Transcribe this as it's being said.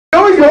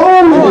there we go.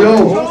 Yo.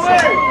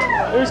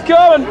 Who's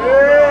coming?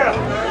 Yeah.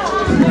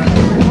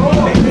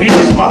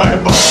 He's my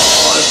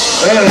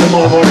boss. And the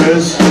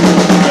motherfuckers.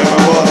 And my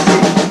boss.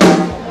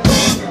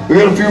 We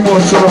got a few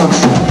more songs.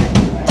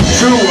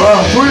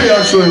 Three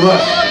actually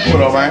left.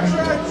 What up, man?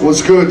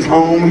 What's good,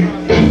 homie?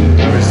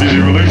 Every CD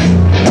release.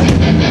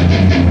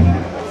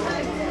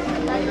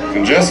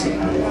 Congested.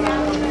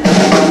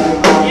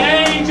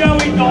 Yay,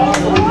 Joey Gold.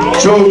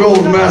 Joe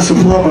Gold, Massive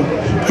Plumber.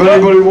 If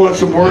anybody wants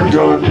some work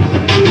done.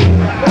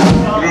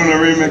 We're doing a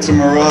remix of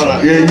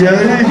Murata. Yeah.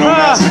 No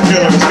Massive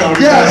Killer, it's gonna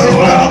be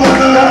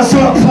Massive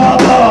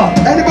Plumber.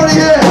 Anybody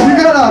here, if you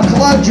got a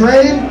clogged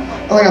drain,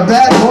 or like a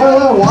bad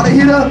boiler, water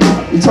heater,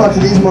 you talk to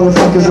these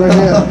motherfuckers right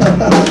here.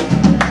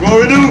 What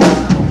we do?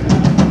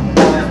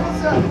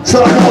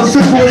 So I call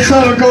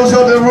 617 goes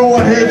out to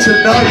everyone here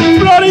tonight.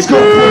 Bloody Let's go,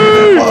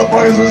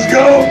 motherfuckers, let's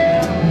go.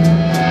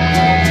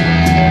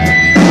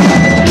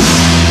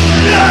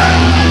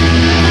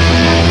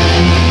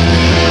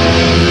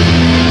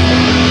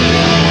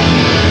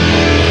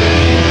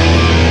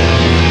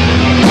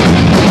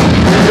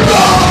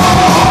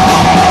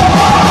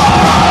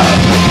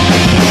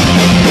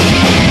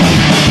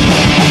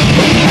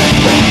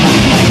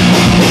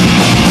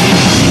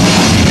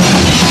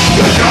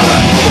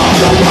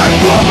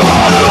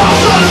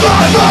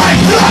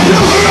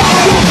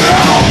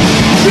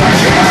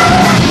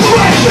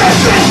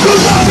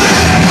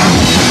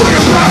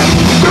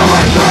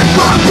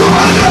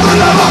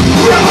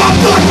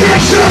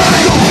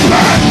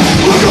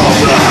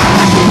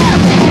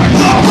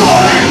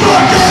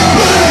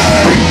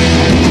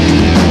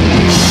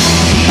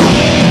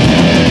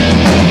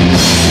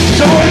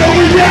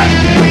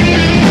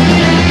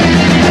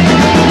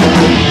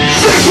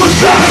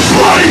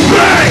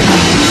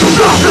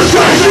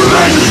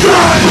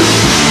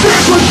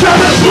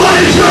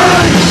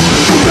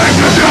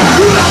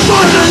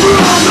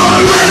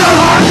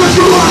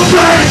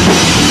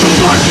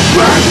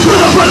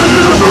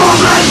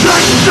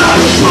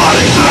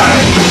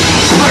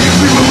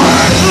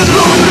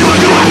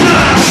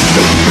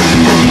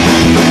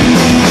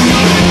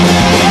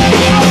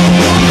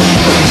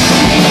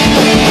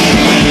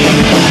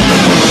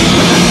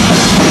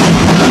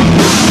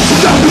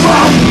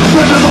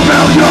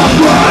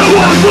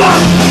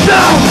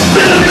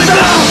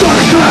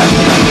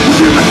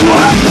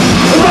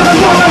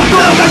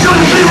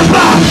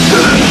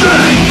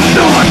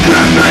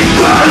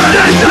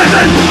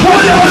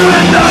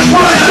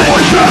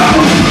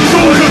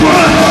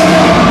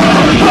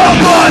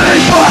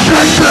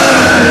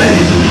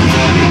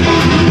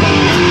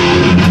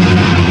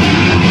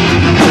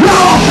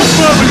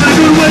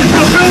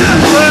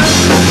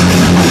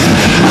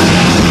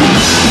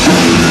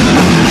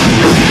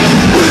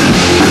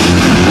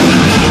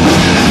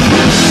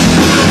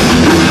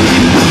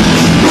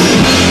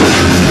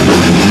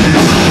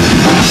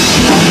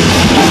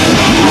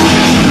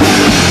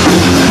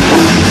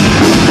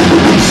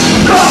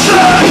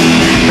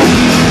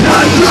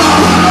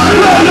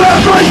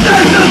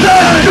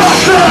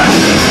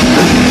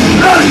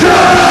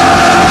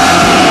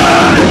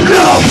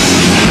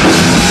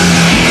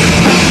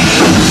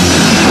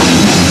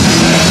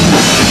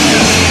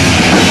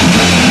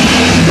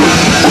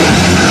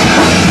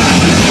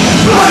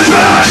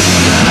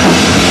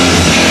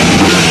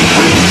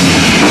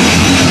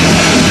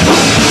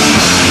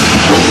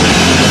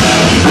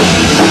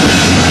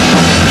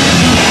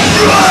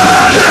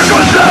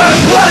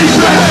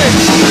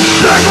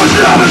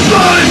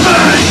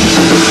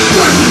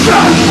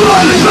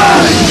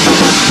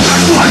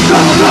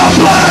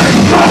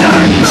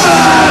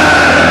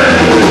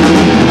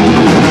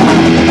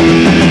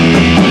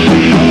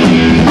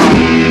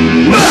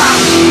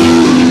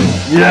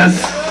 Yes.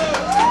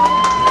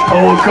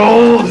 Oh,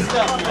 Gold.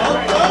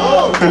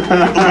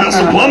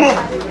 Massive Plumber.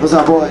 What's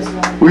up, boys?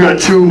 We got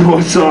 2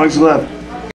 more songs left.